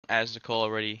as Nicole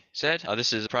already said,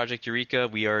 this is Project Eureka.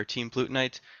 We are Team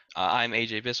Plutinite. I'm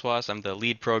AJ Biswas. I'm the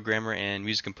lead programmer and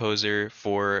music composer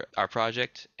for our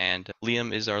project, and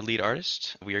Liam is our lead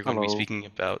artist. We are going to be Hello. speaking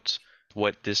about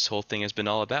what this whole thing has been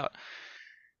all about.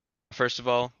 First of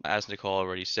all, as Nicole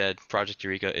already said, Project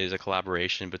Eureka is a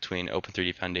collaboration between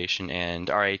Open3D Foundation and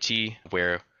RIT,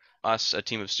 where us, a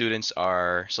team of students,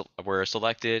 were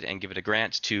selected and given a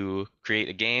grant to create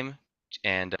a game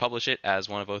and publish it as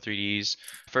one of O3D's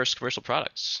first commercial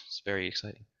products. It's very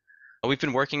exciting. We've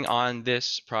been working on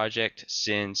this project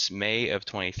since May of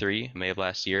 23, May of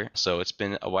last year, so it's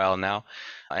been a while now.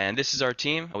 And this is our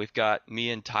team. We've got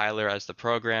me and Tyler as the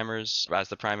programmers, as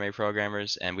the primary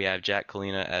programmers, and we have Jack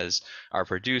Kalina as our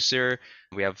producer.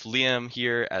 We have Liam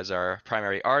here as our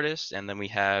primary artist, and then we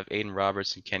have Aiden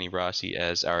Roberts and Kenny Rossi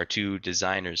as our two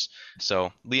designers.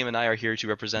 So Liam and I are here to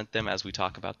represent them as we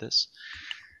talk about this.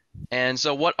 And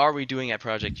so what are we doing at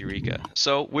Project Eureka?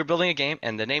 So we're building a game,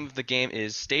 and the name of the game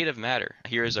is State of Matter.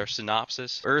 Here is our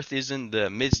synopsis. Earth is in the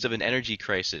midst of an energy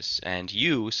crisis, and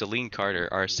you, Celine Carter,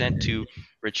 are sent to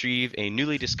retrieve a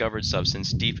newly discovered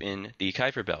substance deep in the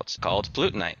Kuiper Belt called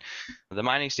Plutinite. The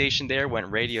mining station there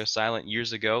went radio silent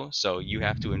years ago, so you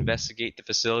have to investigate the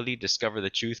facility, discover the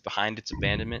truth behind its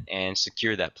abandonment, and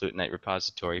secure that Plutinite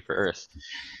repository for Earth.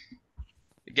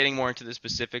 Getting more into the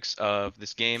specifics of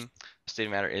this game, State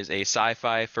of Matter is a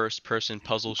sci-fi first-person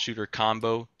puzzle shooter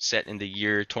combo set in the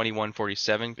year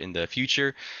 2147 in the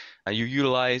future. You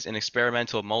utilize an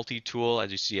experimental multi-tool,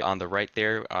 as you see on the right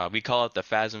there. We call it the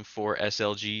Phasm 4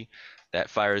 SLG, that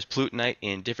fires plutinite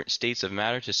in different states of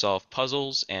matter to solve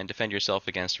puzzles and defend yourself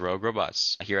against rogue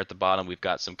robots. Here at the bottom, we've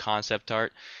got some concept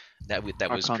art that was Our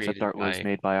concept created art was by...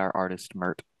 made by our artist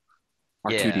Mert,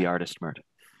 our Yeah. 2D artist Mert.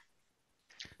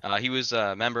 He was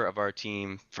a member of our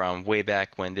team from way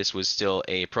back when this was still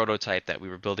a prototype that we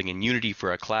were building in Unity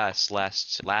for a class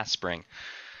last spring,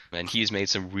 and he's made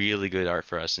some really good art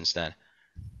for us since then.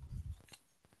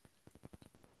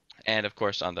 And of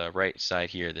course, on the right side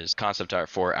here, there's concept art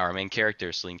for our main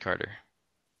character, Celine Carter.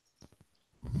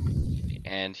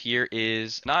 And here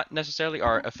is not necessarily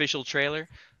our official trailer,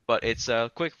 but it's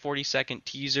a quick 40-second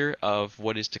teaser of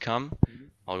what is to come.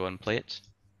 I'll go ahead and play it.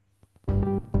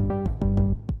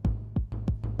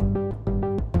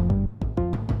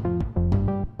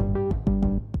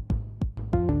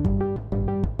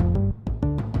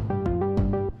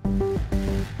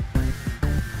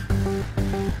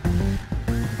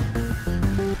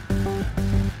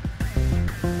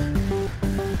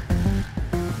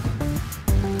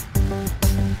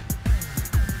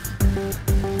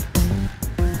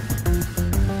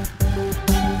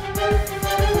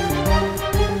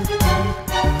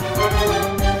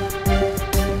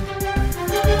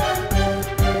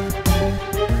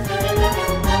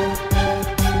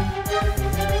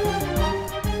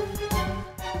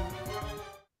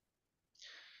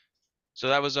 So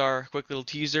that was our quick little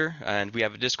teaser, and we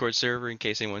have a Discord server in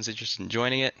case anyone's interested in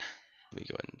joining it. Let me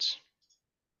go ahead and...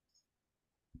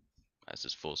 That's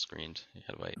just full screened.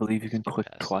 How do I I believe you can click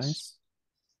twice. This?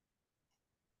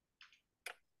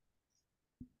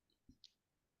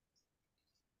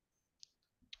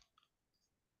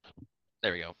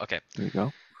 There we go. Okay. There you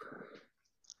go.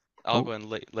 I'll go ahead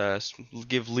and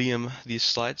give Liam these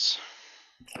slides.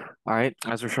 All right,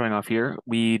 as we're showing off here,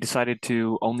 we decided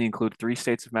to only include 3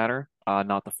 states of matter,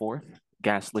 not the 4th,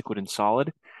 gas, liquid, and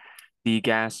solid. The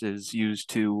gas is used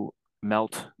to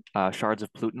melt shards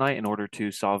of plutinite in order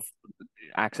to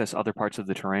access other parts of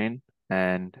the terrain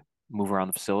and move around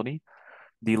the facility.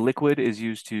 The liquid is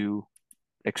used to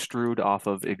extrude off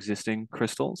of existing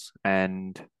crystals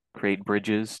and create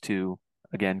bridges to,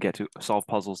 again, get to solve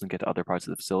puzzles and get to other parts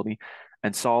of the facility.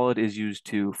 And solid is used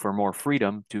for more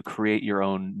freedom to create your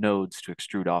own nodes to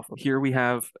extrude off of. Here we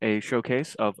have a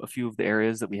showcase of a few of the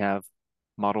areas that we have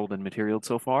modeled and materialed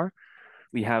so far.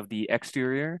 We have the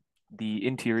exterior, the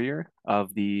interior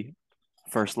of the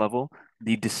first level,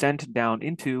 the descent down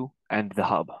into, and the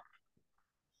hub.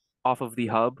 Off of the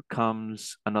hub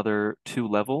comes another 2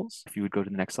 levels, if you would go to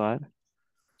the next slide,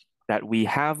 that we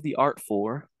have the art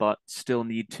for, but still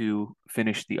need to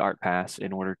finish the art pass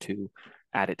in order to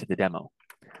add it to the demo.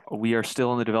 We are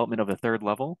still in the development of the 3rd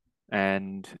level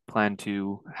and plan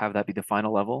to have that be the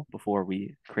final level before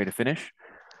we create a finish.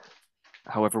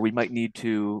 However, we might need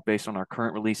to, based on our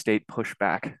current release date, push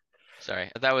back. Sorry,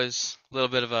 that was a little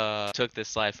bit of a... Took this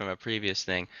slide from a previous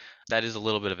thing. That is a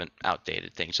little bit of an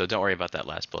outdated thing, so don't worry about that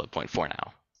last bullet point for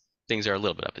now. Things are a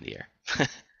little bit up in the air.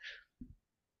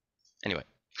 Anyway.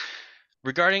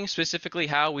 Regarding specifically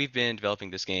how we've been developing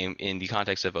this game in the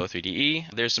context of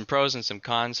O3DE, there's some pros and some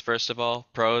cons. First of all,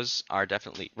 pros are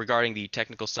definitely regarding the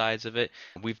technical sides of it.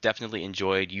 We've definitely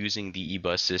enjoyed using the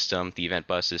e-bus system, the event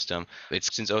bus system.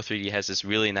 It's since O3D has this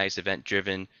really nice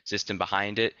event-driven system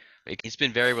behind it. It's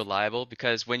been very reliable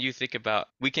because when you think about,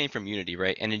 we came from Unity,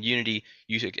 right? And in Unity,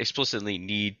 you explicitly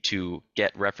need to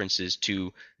get references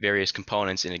to various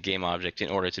components in a game object in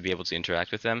order to be able to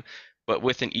interact with them. But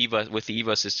with with the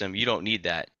EVA system, you don't need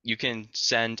that. You can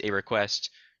send a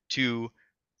request to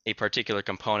a particular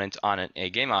component on a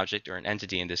game object or an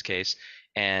entity in this case,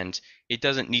 and it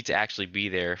doesn't need to actually be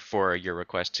there for your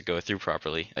request to go through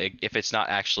properly. If it's not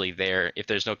actually there, if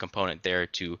there's no component there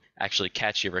to actually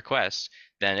catch your request,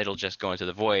 then it'll just go into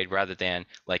the void rather than,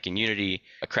 like in Unity,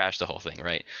 crash the whole thing,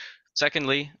 right?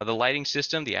 Secondly, the lighting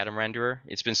system, the Atom Renderer,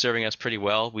 it's been serving us pretty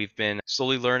well. We've been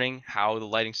slowly learning how the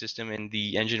lighting system in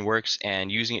the engine works and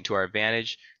using it to our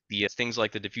advantage. The things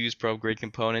like the diffuse probe grid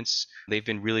components, they've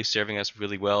been really serving us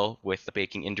really well with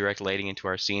baking indirect lighting into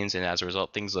our scenes, and as a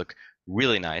result, things look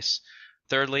really nice.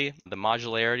 Thirdly, the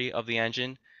modularity of the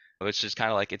engine, which is kind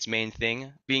of like its main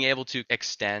thing. Being able to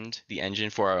extend the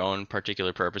engine for our own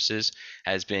particular purposes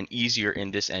has been easier in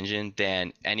this engine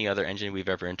than any other engine we've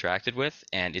ever interacted with,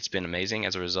 and it's been amazing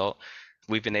as a result.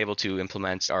 We've been able to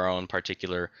implement our own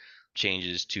particular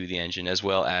changes to the engine, as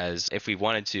well as if we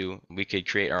wanted to, we could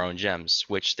create our own gems,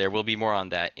 which there will be more on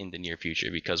that in the near future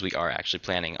because we are actually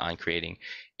planning on creating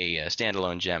a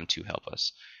standalone gem to help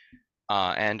us.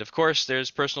 And of course, there's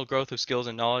personal growth of skills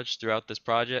and knowledge throughout this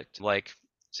project. Like,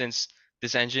 since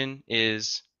this engine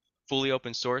is fully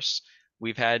open source,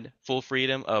 we've had full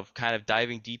freedom of kind of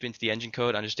diving deep into the engine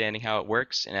code, understanding how it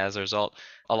works, and as a result,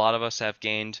 a lot of us have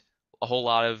gained a whole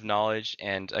lot of knowledge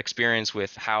and experience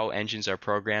with how engines are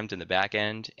programmed in the back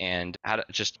end and how to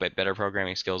just get better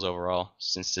programming skills overall,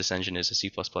 since this engine is a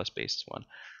C++ based one.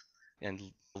 And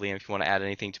Liam, if you want to add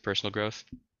anything to personal growth.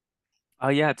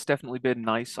 Yeah, it's definitely been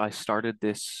nice. I started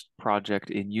this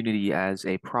project in Unity as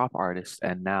a prop artist,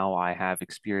 and now I have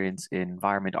experience in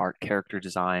environment art, character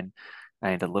design,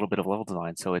 and a little bit of level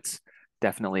design. So it's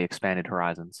definitely expanded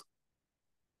horizons.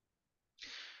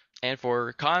 And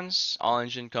for cons, all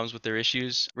engine comes with their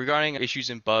issues. Regarding issues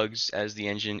and bugs, as the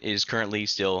engine is currently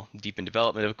still deep in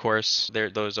development, of course,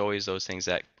 there's always those things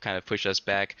that kind of push us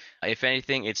back. If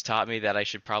anything, it's taught me that I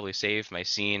should probably save my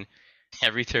scene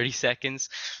every 30 seconds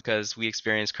because we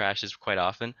experience crashes quite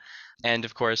often. And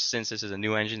of course, since this is a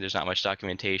new engine, there's not much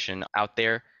documentation out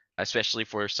there, especially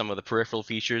for some of the peripheral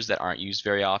features that aren't used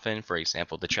very often. For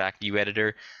example, the track view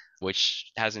editor,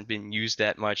 which hasn't been used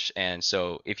that much. And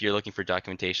so if you're looking for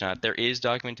documentation on it, there is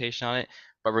documentation on it.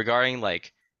 But regarding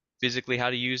like physically how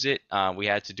to use it, we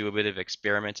had to do a bit of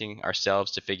experimenting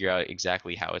ourselves to figure out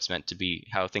exactly how it's meant to be,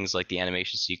 how things like the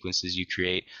animation sequences you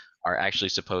create are actually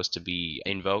supposed to be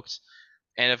invoked.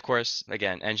 And of course,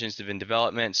 again, engines have been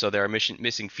development, so there are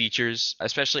missing features,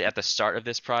 especially at the start of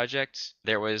this project.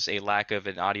 There was a lack of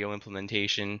an audio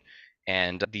implementation,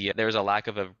 and there was a lack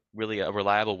of a really a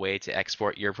reliable way to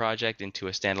export your project into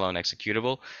a standalone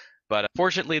executable. But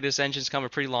fortunately, this engine's come a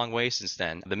pretty long way since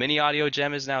then. The mini audio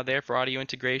gem is now there for audio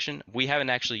integration. We haven't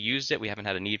actually used it. We haven't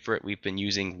had a need for it. We've been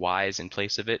using Wise in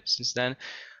place of it since then.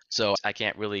 So I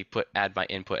can't really add my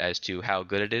input as to how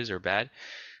good it is or bad.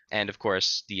 And of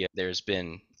course, there's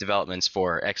been developments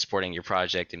for exporting your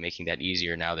project and making that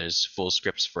easier. Now there's full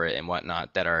scripts for it and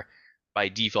whatnot that are by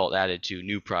default added to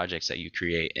new projects that you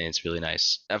create, and it's really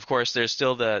nice. Of course, there's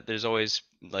always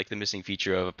like the missing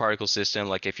feature of a particle system.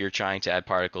 Like if you're trying to add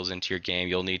particles into your game,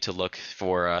 you'll need to look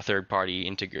for third-party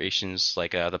integrations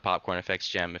like the popcorn effects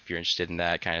gem if you're interested in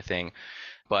that kind of thing.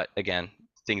 But again,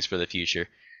 things for the future.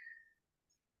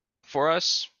 For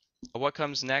us, what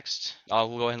comes next?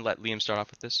 I'll go ahead and let Liam start off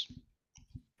with this.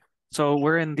 So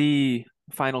we're in the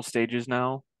final stages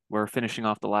now. We're finishing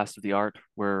off the last of the art.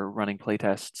 We're running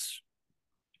playtests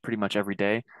pretty much every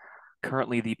day.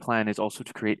 Currently, the plan is also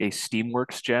to create a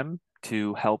Steamworks gem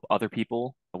to help other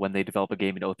people when they develop a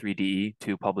game in O3DE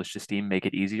to publish to Steam, make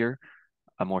it easier,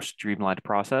 a more streamlined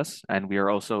process. And we are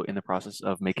also in the process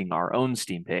of making our own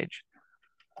Steam page.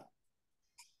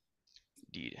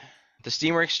 Indeed. The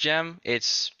Steamworks gem,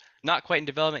 it's not quite in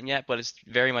development yet, but it's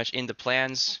very much in the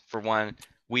plans. For one,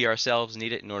 we ourselves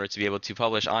need it in order to be able to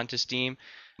publish onto Steam,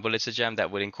 but it's a gem that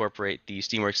would incorporate the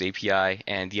Steamworks API,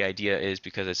 and the idea is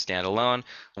because it's standalone,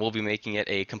 we'll be making it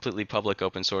a completely public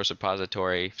open source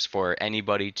repository for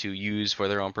anybody to use for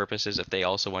their own purposes if they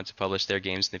also want to publish their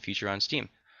games in the future on Steam.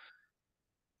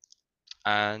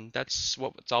 And that's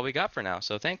all we got for now,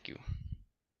 so thank you.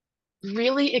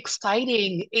 Really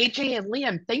exciting. AJ and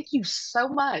Liam, thank you so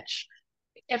much.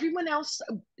 everyone else,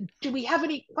 do we have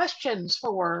any questions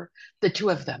for the two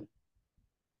of them?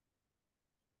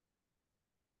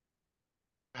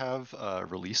 Have a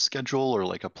release schedule or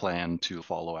like a plan to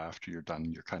follow after you're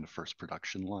done your kind of first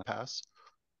production pass?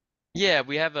 Yeah,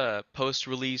 we have a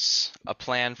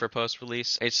plan for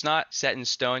post-release. It's not set in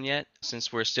stone yet,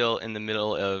 since we're still in the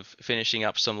middle of finishing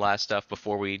up some last stuff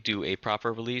before we do a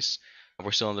proper release.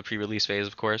 We're still in the pre-release phase,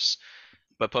 of course.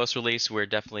 But post-release, we're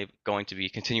definitely going to be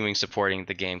continuing supporting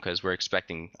the game because we're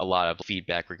expecting a lot of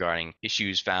feedback regarding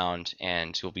issues found,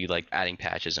 and we'll be like adding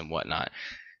patches and whatnot.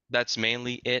 That's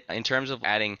mainly it. In terms of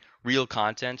adding real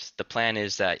content, the plan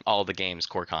is that all the game's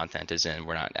core content is in.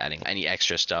 We're not adding any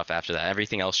extra stuff after that.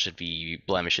 Everything else should be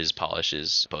blemishes,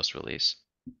 polishes, post-release.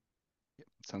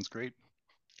 Sounds great.